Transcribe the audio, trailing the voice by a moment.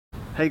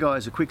Hey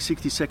guys, a quick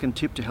 60-second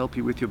tip to help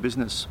you with your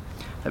business.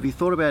 Have you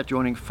thought about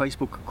joining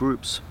Facebook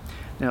groups?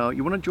 Now,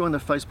 you want to join the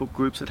Facebook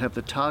groups that have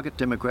the target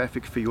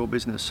demographic for your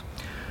business.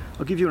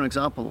 I'll give you an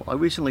example. I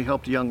recently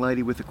helped a young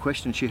lady with a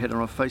question she had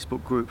on a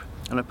Facebook group,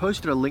 and I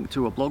posted a link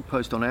to a blog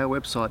post on our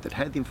website that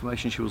had the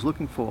information she was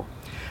looking for.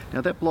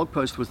 Now, that blog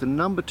post was the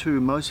 #2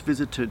 most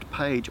visited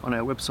page on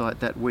our website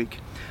that week.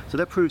 So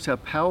that proves how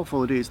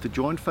powerful it is to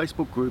join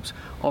Facebook groups,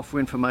 offer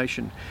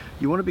information.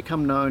 You want to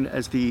become known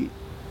as the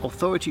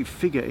authority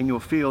figure in your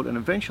field, and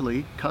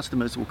eventually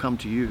customers will come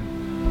to you.